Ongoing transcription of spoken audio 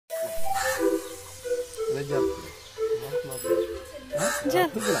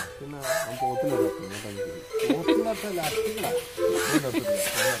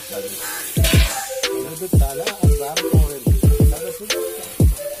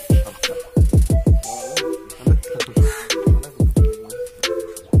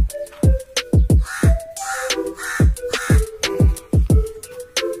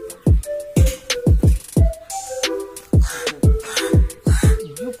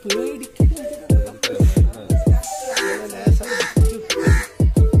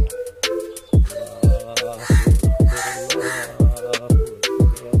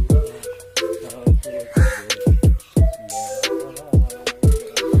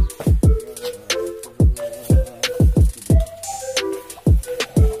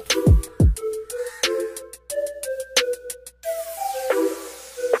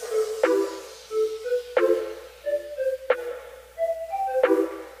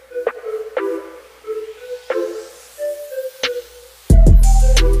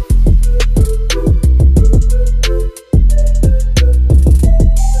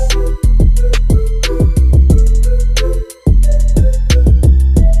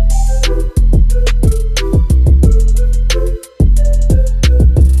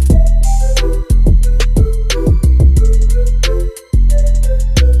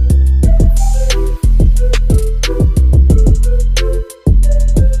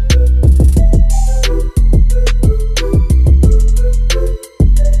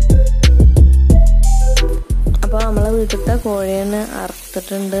വീട്ടിലത്തെ കോഴിയാണ്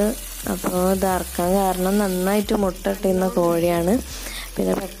അറുത്തിട്ടുണ്ട്. അപ്പോൾ ഇത് അറക്കാൻ കാരണം നന്നായിട്ട് മുട്ട ഇട്ടിരുന്ന കോഴിയാണ്.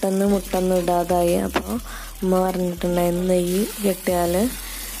 പിന്നെ പെട്ടെന്ന് മുട്ടൊന്നും ഇടാതായി. അപ്പോൾ ഉമ്മ പറഞ്ഞിട്ടുണ്ടായിരുന്നു നെയ്യ് കെട്ടിയാൽ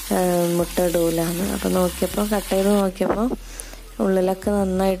മുട്ട ഇടൂലെന്ന്. അപ്പോൾ നോക്കിയപ്പോൾ കട്ട് ചെയ്ത് നോക്കിയപ്പോൾ ഉള്ളിലൊക്കെ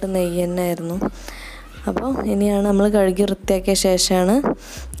നന്നായിട്ട് നെയ്യ് തന്നെ ആയിരുന്നു. അപ്പോൾ ഇനിയാണ് നമ്മൾ കഴുകി വൃത്തിയാക്കിയ ശേഷമാണ്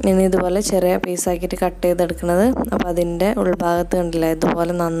ഇനി ഇതുപോലെ ചെറിയ പീസാക്കിയിട്ട് കട്ട് ചെയ്തെടുക്കുന്നത്. അപ്പോൾ അതിൻ്റെ ഉൾഭാഗത്ത് കണ്ടില്ല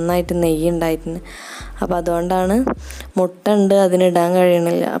ഇതുപോലെ നന്നായിട്ട് നെയ്യ് ഉണ്ടായിട്ടുണ്ട്. അപ്പോൾ അതുകൊണ്ടാണ് മുട്ട ഉണ്ട് അതിനിടാൻ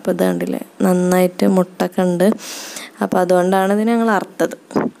കഴിയണില്ല. അപ്പോൾ ഇത് കണ്ടില്ലേ നന്നായിട്ട് മുട്ടൊക്കെ ഉണ്ട്. അപ്പോൾ അതുകൊണ്ടാണ് ഇത് ഞങ്ങൾ അറുത്തത്.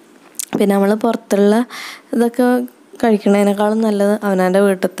 പിന്നെ നമ്മൾ പുറത്തുള്ള ഇതൊക്കെ കഴിക്കുന്നതിനേക്കാളും നല്ലത് അവനവൻ്റെ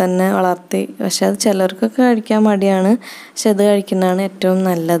വീട്ടിൽ തന്നെ വളർത്തി. പക്ഷെ അത് ചിലർക്കൊക്കെ കഴിക്കാൻ മടിയാണ്. പക്ഷെ ഇത് കഴിക്കുന്നതാണ് ഏറ്റവും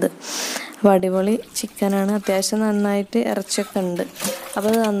നല്ലത്. അപ്പോൾ അടിപൊളി ചിക്കനാണ്. അത്യാവശ്യം നന്നായിട്ട് ഇറച്ചിയൊക്കെ ഉണ്ട്. അപ്പോൾ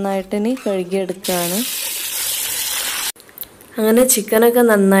അത് നന്നായിട്ട് ഇനി കഴുകിയെടുക്കുകയാണ്. അങ്ങനെ ചിക്കനൊക്കെ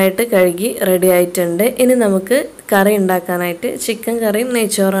നന്നായിട്ട് കഴുകി റെഡി ആയിട്ടുണ്ട്. ഇനി നമുക്ക് കറി ഉണ്ടാക്കാനായിട്ട് ചിക്കൻ കറിയും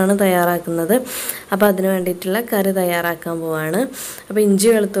നെയ്ച്ചോറാണ് തയ്യാറാക്കുന്നത്. അപ്പോൾ അതിന് വേണ്ടിയിട്ടുള്ള കറി തയ്യാറാക്കാൻ പോവാണ്. അപ്പോൾ ഇഞ്ചി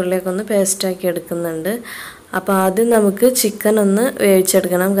വെളുത്തുള്ളിയൊക്കെ ഒന്ന് പേസ്റ്റാക്കി എടുക്കുന്നുണ്ട്. അപ്പോൾ ആദ്യം നമുക്ക് ചിക്കൻ ഒന്ന്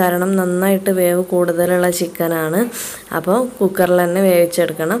വേവിച്ചെടുക്കണം. കാരണം നന്നായിട്ട് വേവ് കൂടുതലുള്ള ചിക്കനാണ്. അപ്പോൾ കുക്കറിൽ തന്നെ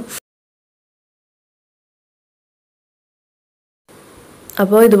വേവിച്ചെടുക്കണം.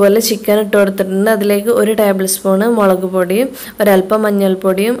 അപ്പോൾ ഇതുപോലെ ചിക്കൻ ഇട്ട് കൊടുത്തിട്ടുണ്ട്. അതിലേക്ക് 1 ടേബിൾ സ്പൂണ് മുളക് പൊടിയും ഒരല്പം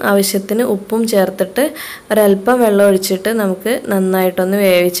മഞ്ഞൾപ്പൊടിയും ആവശ്യത്തിന് ഉപ്പും ചേർത്തിട്ട് ഒരല്പം വെള്ളം ഒഴിച്ചിട്ട് നമുക്ക് നന്നായിട്ടൊന്ന്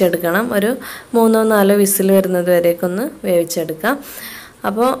വേവിച്ചെടുക്കണം. ഒരു 3-4 വിസിൽ വരുന്നത് വരേക്കൊന്ന് വേവിച്ചെടുക്കാം.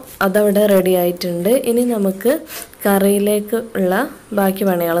 അപ്പോൾ അതവിടെ റെഡി ആയിട്ടുണ്ട്. ഇനി നമുക്ക് കറിയിലേക്ക് ഉള്ള ബാക്കി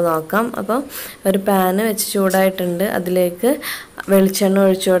പണികൾ നോക്കാം. അപ്പോൾ ഒരു പാന് വെച്ച് ചൂടായിട്ടുണ്ട്. അതിലേക്ക് വെളിച്ചെണ്ണ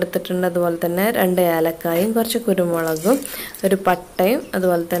ഒഴിച്ചു കൊടുത്തിട്ടുണ്ട്. അതുപോലെ തന്നെ 2 ഏലക്കായും കുറച്ച് കുരുമുളകും ഒരു പട്ടയും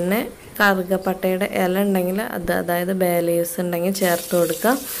അതുപോലെ തന്നെ കറുകപ്പട്ടയുടെ ഇല ഉണ്ടെങ്കിൽ അതായത് ബേ ലീവ്സ് ഉണ്ടെങ്കിൽ ചേർത്ത്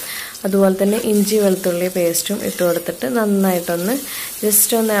കൊടുക്കുക. അതുപോലെ തന്നെ ഇഞ്ചി വെളുത്തുള്ളി പേസ്റ്റും ഇട്ട് കൊടുത്തിട്ട് നന്നായിട്ടൊന്ന്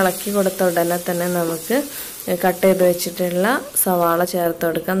ജസ്റ്റ് ഒന്ന് ഇളക്കി കൊടുത്ത ഉടനെ തന്നെ നമുക്ക് കട്ട് ചെയ്ത് വെച്ചിട്ടുള്ള സവാള ചേർത്ത്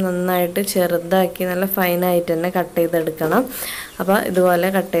കൊടുക്കാം. നന്നായിട്ട് ചെറുതാക്കി നല്ല ഫൈനായിട്ട് തന്നെ കട്ട് ചെയ്തെടുക്കണം. അപ്പോൾ ഇതുപോലെ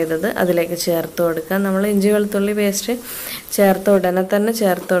കട്ട് ചെയ്തത് അതിലേക്ക് ചേർത്ത് കൊടുക്കുക. നമ്മൾ ഇഞ്ചി വെളുത്തുള്ളി പേസ്റ്റ് ചേർത്ത ഉടനെ തന്നെ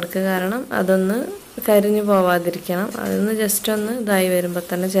ചേർത്ത് കൊടുക്കുക. കാരണം അതൊന്ന് കരിഞ്ഞു പോവാതിരിക്കണം. അതൊന്ന് ജസ്റ്റ് ഒന്ന് ഇതായി വരുമ്പോൾ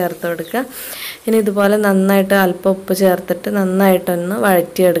തന്നെ ചേർത്ത് കൊടുക്കുക. ഇനി ഇതുപോലെ നന്നായിട്ട് അല്പം ഉപ്പ് ചേർത്തിട്ട് നന്നായിട്ടൊന്ന്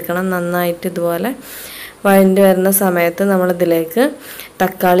വഴറ്റിയെടുക്കണം. നന്നായിട്ട് ഇതുപോലെ വഴണ്ടി വരുന്ന സമയത്ത് നമ്മളിതിലേക്ക്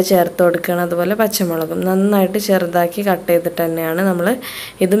തക്കാളി ചേർത്ത് കൊടുക്കണം. അതുപോലെ പച്ചമുളകും നന്നായിട്ട് ചെറുതാക്കി കട്ട് ചെയ്തിട്ട് തന്നെയാണ് നമ്മൾ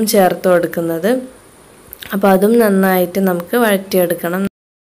ഇതും ചേർത്ത് കൊടുക്കുന്നത്. അപ്പോൾ അതും നന്നായിട്ട് നമുക്ക് വഴറ്റിയെടുക്കണം.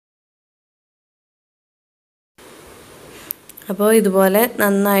 അപ്പോൾ ഇതുപോലെ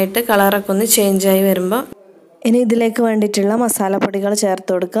നന്നായിട്ട് കളറൊക്കെ ഒന്ന് ചേഞ്ചായി വരുമ്പോൾ ഇനി ഇതിലേക്ക് വേണ്ടിയിട്ടുള്ള മസാലപ്പൊടികൾ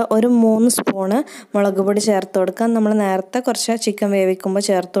ചേർത്ത് കൊടുക്കുക. ഒരു 3 സ്പൂണ് മുളക് പൊടി ചേർത്ത് കൊടുക്കുക. നമ്മൾ നേരത്തെ കുറച്ച് ചിക്കൻ വേവിക്കുമ്പോൾ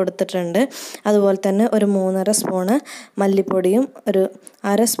ചേർത്ത് കൊടുത്തിട്ടുണ്ട്. അതുപോലെ തന്നെ ഒരു 3.5 സ്പൂണ് മല്ലിപ്പൊടിയും ഒരു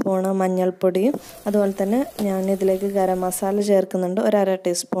 1/2 സ്പൂണ് മഞ്ഞൾപ്പൊടിയും അതുപോലെ തന്നെ ഞാൻ ഇതിലേക്ക് ഗരം മസാല ചേർക്കുന്നുണ്ട്. ഒരു 1/2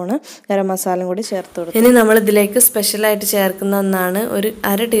 ടീസ്പൂണ് ഗരം മസാലയും കൂടി ചേർത്ത് കൊടുക്കുക. ഇനി നമ്മൾ ഇതിലേക്ക് സ്പെഷ്യലായിട്ട് ചേർക്കുന്ന ഒന്നാണ് ഒരു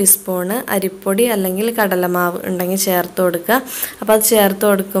 1/2 ടീസ്പൂണ് അരിപ്പൊടി അല്ലെങ്കിൽ കടലമാവ് ഉണ്ടെങ്കിൽ ചേർത്ത് കൊടുക്കുക. അപ്പോൾ അത് ചേർത്ത്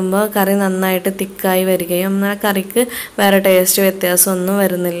കൊടുക്കുമ്പോൾ കറി നന്നായിട്ട് തിക്കായി വരികയും ആ കറിക്ക് വേറെ ടേസ്റ്റ് വ്യത്യാസമൊന്നും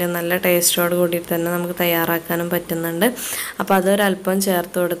വരുന്നില്ല. നല്ല ടേസ്റ്റോട് കൂടിയിട്ട് തന്നെ നമുക്ക് തയ്യാറാക്കാനും പറ്റുന്നുണ്ട്. അപ്പോൾ അതൊരല്പം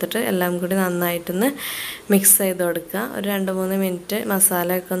ചേർത്ത് കൊടുത്തിട്ട് എല്ലാം കൂടി നന്നായിട്ടൊന്ന് മിക്സ് ചെയ്ത് കൊടുക്കുക. ഒരു 2-3 മിനിറ്റ്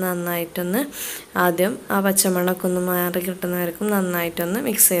മസാലയൊക്കെ നന്നായിട്ടൊന്ന് ആദ്യം ആ പച്ചമണമൊക്കെ ഒന്ന് മാറി കിട്ടുന്നവരെക്കും നന്നായിട്ടൊന്ന്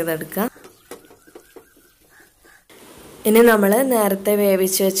മിക്സ് ചെയ്തെടുക്കുക. ഇനി നമ്മൾ നേരത്തെ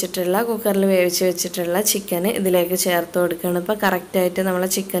കുക്കറിൽ വേവിച്ച് വെച്ചിട്ടുള്ള ചിക്കൻ ഇതിലേക്ക് ചേർത്ത് കൊടുക്കുകയാണ്. ഇപ്പോൾ കറക്റ്റായിട്ട് നമ്മളെ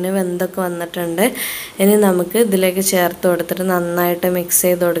ചിക്കന് വെന്തൊക്കെ വന്നിട്ടുണ്ട്. ഇനി നമുക്ക് ഇതിലേക്ക് ചേർത്ത് കൊടുത്തിട്ട് നന്നായിട്ട് മിക്സ്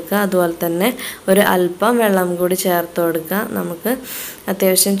ചെയ്ത് കൊടുക്കുക. അതുപോലെ തന്നെ ഒരു അല്പം വെള്ളം കൂടി ചേർത്ത് കൊടുക്കുക. നമുക്ക്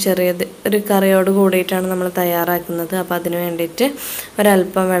അത്യാവശ്യം ഒരു കറിയോട് കൂടിയിട്ടാണ് നമ്മൾ തയ്യാറാക്കുന്നത്. അപ്പോൾ അതിന് വേണ്ടിയിട്ട്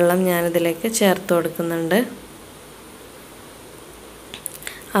ഒരല്പം വെള്ളം ഞാനിതിലേക്ക് ചേർത്ത് കൊടുക്കുന്നുണ്ട്.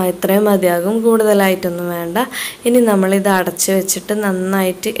 ഇത്രയും മതിയാകും, കൂടുതലായിട്ടൊന്നും വേണ്ട. ഇനി നമ്മളിത് അടച്ച് വെച്ചിട്ട്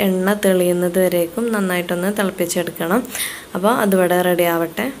നന്നായിട്ട് എണ്ണ തെളിയുന്നത് വരേക്കും നന്നായിട്ടൊന്ന് തിളപ്പിച്ചെടുക്കണം. അപ്പോൾ അതിവിടെ റെഡി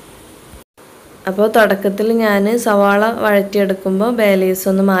ആവട്ടെ. അപ്പോൾ തുടക്കത്തിൽ ഞാൻ സവാള വഴറ്റിയെടുക്കുമ്പോൾ ബേ ലീവ്സ്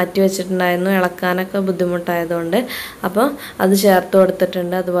ഒന്ന് മാറ്റി വെച്ചിട്ടുണ്ടായിരുന്നു, ഇളക്കാനൊക്കെ ബുദ്ധിമുട്ടായതുകൊണ്ട്. അപ്പോൾ അത് ചേർത്ത്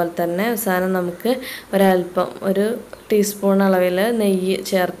കൊടുത്തിട്ടുണ്ട്. അതുപോലെ തന്നെ അവസാനം നമുക്ക് ഒരു ടീസ്പൂൺ അളവിൽ നെയ്യ്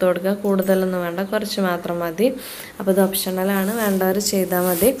ചേർത്ത് കൊടുക്കുക. കൂടുതലൊന്നും വേണ്ട, കുറച്ച് മാത്രം മതി. അപ്പോൾ ഇത് ഓപ്ഷണലാണ്, വേണ്ടവർ ചെയ്താൽ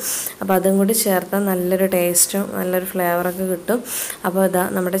മതി. അപ്പോൾ അതും കൂടി ചേർത്താൽ നല്ലൊരു ടേസ്റ്റും നല്ലൊരു ഫ്ലേവറൊക്കെ കിട്ടും. അപ്പോൾ ഇതാ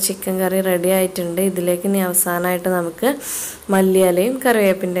നമ്മുടെ ചിക്കൻ കറി റെഡി ആയിട്ടുണ്ട്. ഇതിലേക്ക് ഇനി അവസാനമായിട്ട് നമുക്ക് മല്ലിയിലയും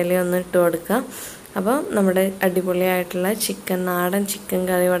കറിവേപ്പിൻ്റെ ഇലയും ഒന്ന് ഇട്ട് കൊടുക്കാം. അപ്പോൾ നമ്മുടെ അടിപൊളിയായിട്ടുള്ള നാടൻ ചിക്കൻ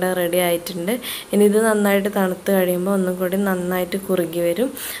കറി ഇവിടെ റെഡി ആയിട്ടുണ്ട്. ഇനി ഇത് നന്നായിട്ട് തണുത്ത് കഴിയുമ്പോൾ ഒന്നും കൂടി നന്നായിട്ട് കുറുകി വരും.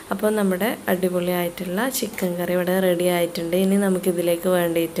 അപ്പോൾ നമ്മുടെ അടിപൊളിയായിട്ടുള്ള ചിക്കൻ കറി ഇവിടെ റെഡി ആയിട്ടുണ്ട്. ഇനി നമുക്കിതിലേക്ക്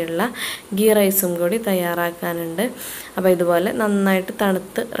വേണ്ടിയിട്ടുള്ള ഗീ റൈസും കൂടി തയ്യാറാക്കാനുണ്ട്. അപ്പോൾ ഇതുപോലെ നന്നായിട്ട്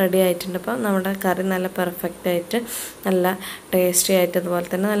തണുത്ത് റെഡി ആയിട്ടുണ്ട്. അപ്പോൾ നമ്മുടെ കറി നല്ല പെർഫെക്റ്റായിട്ട് നല്ല ടേസ്റ്റി ആയിട്ട് അതുപോലെ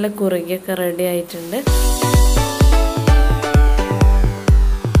തന്നെ നല്ല കുറുകിയൊക്കെ റെഡി ആയിട്ടുണ്ട്.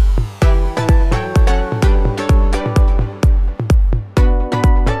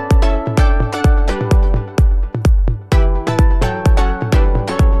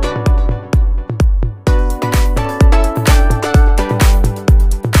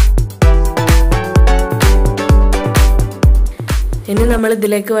 ഇനി നമ്മൾ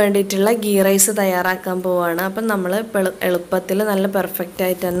ഇതിലേക്ക് വേണ്ടിയിട്ടുള്ള ഗീ റൈസ് തയ്യാറാക്കാൻ പോവുകയാണ്. അപ്പം നമ്മൾ എളുപ്പത്തിൽ നല്ല പെർഫെക്റ്റ്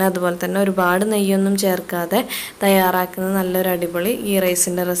ആയിട്ട് തന്നെ അതുപോലെ തന്നെ ഒരുപാട് നെയ്യൊന്നും ചേർക്കാതെ തയ്യാറാക്കുന്ന നല്ലൊരു അടിപൊളി ഗീ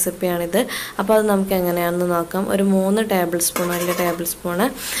റൈസിൻ്റെ റെസിപ്പിയാണിത്. അപ്പോൾ അത് നമുക്ക് എങ്ങനെയാണെന്ന് നോക്കാം. ഒരു 3 ടേബിൾ സ്പൂൺ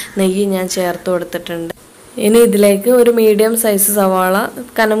നെയ്യ് ഞാൻ ചേർത്ത് കൊടുത്തിട്ടുണ്ട്. ഇനി ഇതിലേക്ക് ഒരു മീഡിയം സൈസ് സവാള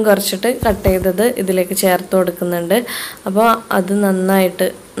കനം കുറച്ചിട്ട് കട്ട് ചെയ്തത് ഇതിലേക്ക് ചേർത്ത് കൊടുക്കുന്നുണ്ട്. അപ്പോൾ അത്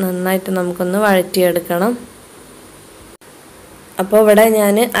നന്നായിട്ട് നമുക്കൊന്ന് വഴറ്റിയെടുക്കണം. അപ്പോൾ ഇവിടെ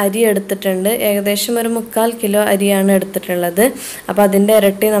ഞാൻ അരി എടുത്തിട്ടുണ്ട്. ഏകദേശം ഒരു 3/4 കിലോ അരിയാണ് എടുത്തിട്ടുള്ളത്. അപ്പോൾ അതിൻ്റെ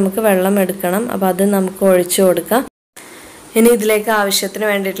ഇരട്ടി നമുക്ക് വെള്ളം എടുക്കണം. അപ്പോൾ അത് നമുക്ക് ഒഴിച്ചു കൊടുക്കാം. ഇനി ഇതിലേക്ക് ആവശ്യത്തിന്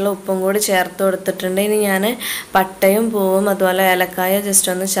വേണ്ടിയിട്ടുള്ള ഉപ്പും കൂടി ചേർത്ത് കൊടുത്തിട്ടുണ്ട്. ഇനി ഞാൻ പട്ടയും പൂവും അതുപോലെ ഏലക്കായ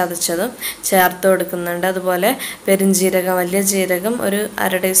ജസ്റ്റ് ഒന്ന് ചതച്ചതും ചേർത്ത് കൊടുക്കുന്നുണ്ട്. അതുപോലെ പെരുംജീരകം, വലിയ ജീരകം ഒരു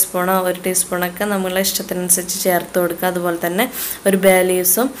 1/2 ടീസ്പൂണോ 1 ടീസ്പൂണൊക്കെ നമ്മളെ ഇഷ്ടത്തിനനുസരിച്ച് ചേർത്ത് കൊടുക്കുക. അതുപോലെ തന്നെ ഒരു ബേ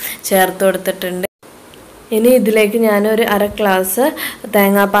ലീവ്സും ചേർത്ത് കൊടുത്തിട്ടുണ്ട്. ഇനി ഇതിലേക്ക് ഞാൻ ഒരു 1/2 ഗ്ലാസ്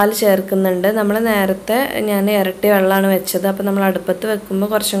തേങ്ങാപ്പാൽ ചേർക്കുന്നുണ്ട്. നമ്മൾ നേരത്തെ ഞാൻ ഇരട്ടി വെള്ളമാണ് വെച്ചത്. അപ്പോൾ നമ്മൾ അടുപ്പത്ത് വെക്കുമ്പോൾ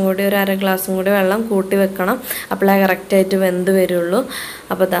കുറച്ചും കൂടി ഒരു 1/2 ഗ്ലാസും കൂടി വെള്ളം കൂട്ടി വെക്കണം. അപ്പോഴേ കറക്റ്റായിട്ട് വെന്ത് വരുള്ളൂ.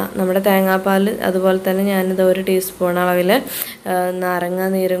 അപ്പോൾ നമ്മുടെ തേങ്ങാപ്പാൽ അതുപോലെ തന്നെ ഞാനിത് 1 ടീസ്പൂൺ അളവിൽ നാരങ്ങ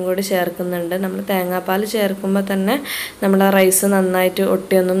നീരും കൂടി ചേർക്കുന്നുണ്ട്. നമ്മൾ തേങ്ങാപ്പാൽ ചേർക്കുമ്പോൾ തന്നെ നമ്മളെ റൈസ് നന്നായിട്ട്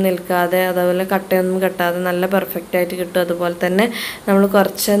ഒട്ടിയൊന്നും നിൽക്കാതെ അതുപോലെ കട്ടയൊന്നും കെട്ടാതെ നല്ല പെർഫെക്റ്റായിട്ട് കിട്ടും. അതുപോലെ തന്നെ നമ്മൾ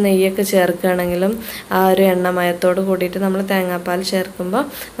കുറച്ച് നെയ്യൊക്കെ ചേർക്കുകയാണെങ്കിലും ആ ഒരു എണ്ണമയത്തോട് കൂടിയിട്ട് നമ്മൾ തേങ്ങാപ്പാൽ ചേർക്കുമ്പോൾ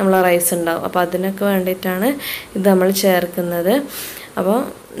നമ്മൾ റൈസ് ഉണ്ടാവും. അപ്പോൾ അതിനൊക്കെ വേണ്ടിയിട്ടാണ് ഇത് നമ്മൾ ചേർക്കുന്നത്. അപ്പോൾ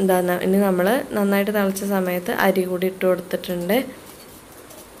ഇനി നമ്മൾ നന്നായിട്ട് തിളച്ച സമയത്ത് അരി കൂടി ഇട്ട് കൊടുത്തിട്ടുണ്ട്.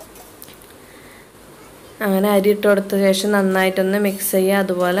 അങ്ങനെ അരി ഇട്ട് കൊടുത്ത ശേഷം നന്നായിട്ടൊന്ന് മിക്സ് ചെയ്യുക.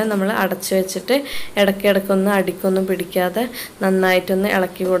 അതുപോലെ നമ്മൾ അടച്ച് വെച്ചിട്ട് ഇടയ്ക്കിടയ്ക്കൊന്ന് അടിക്കൊന്നും പിടിക്കാതെ നന്നായിട്ടൊന്ന്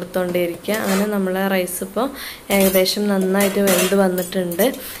ഇളക്കി കൊടുത്തുകൊണ്ടിരിക്കുക. അങ്ങനെ നമ്മളെ റൈസ് ഇപ്പോൾ ഏകദേശം നന്നായിട്ട് വെന്ത് വന്നിട്ടുണ്ട്.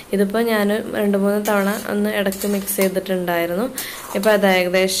 ഇതിപ്പോൾ ഞാൻ 2-3 തവണ ഒന്ന് ഇടയ്ക്ക് മിക്സ് ചെയ്തിട്ടുണ്ടായിരുന്നു. ഇപ്പോൾ അത്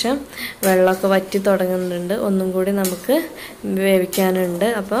ഏകദേശം വെള്ളമൊക്കെ വറ്റി തുടങ്ങുന്നുണ്ട്. ഒന്നും കൂടി നമുക്ക് വേവിക്കാനുണ്ട്.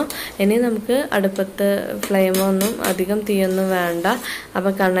 അപ്പോൾ ഇനി നമുക്ക് അടുപ്പത്ത് ഫ്ലെയിമൊന്നും അധികം തീയൊന്നും വേണ്ട.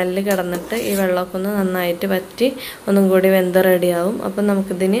 അപ്പോൾ കണലിൽ കിടന്നിട്ട് ഈ വെള്ളമൊക്കെ ഒന്ന് നന്നായിട്ട് വറ്റി ഒന്നും കൂടി വെന്ത് റെഡിയാവും. അപ്പം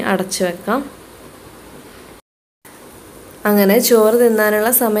നമുക്കിതിന് അടച്ചു വെക്കാം. അങ്ങനെ ചോറ് തിന്നാനുള്ള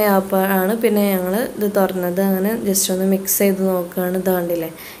സമയമായപ്പോഴാണ് പിന്നെ ഞങ്ങൾ ഇത് തുറന്നത്. അങ്ങനെ ജസ്റ്റ് ഒന്ന് മിക്സ് ചെയ്ത് നോക്കുകയാണ്. ഇത് കണ്ടില്ലേ,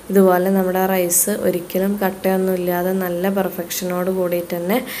 ഇതുപോലെ നമ്മുടെ റൈസ് ഒരിക്കലും കട്ടയൊന്നും ഇല്ലാതെ നല്ല പെർഫെക്ഷനോട് കൂടിയിട്ട്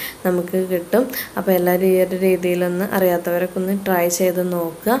തന്നെ നമുക്ക് കിട്ടും. അപ്പോൾ എല്ലാവരും ഈ ഒരു രീതിയിലൊന്ന് അറിയാത്തവരൊക്കെ ഒന്ന് ട്രൈ ചെയ്ത്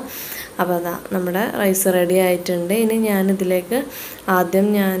നോക്കുക. അപ്പോൾ അതാ നമ്മുടെ റൈസ് റെഡി ആയിട്ടുണ്ട്. ഇനി ഞാനിതിലേക്ക് ആദ്യം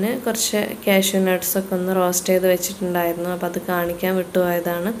കുറച്ച് കാഷ്യൂ നട്ട്സൊക്കെ ഒന്ന് റോസ്റ്റ് ചെയ്ത് വെച്ചിട്ടുണ്ടായിരുന്നു. അപ്പോൾ അത് കാണിക്കാൻ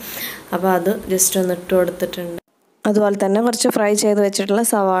വിട്ടുപോയതാണ്. അപ്പോൾ അത് ജസ്റ്റ് ഒന്ന് ഇട്ട് കൊടുത്തിട്ടുണ്ട്. അതുപോലെ തന്നെ കുറച്ച് ഫ്രൈ ചെയ്ത് വെച്ചിട്ടുള്ള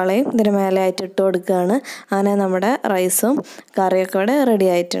സവാളയും ഇതിന് മേലെ ആയിട്ട് ഇട്ട് കൊടുക്കുകയാണ്. അങ്ങനെ നമ്മുടെ റൈസും കറിയൊക്കെ ഇവിടെ റെഡി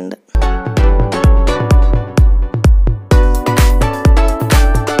ആയിട്ടുണ്ട്.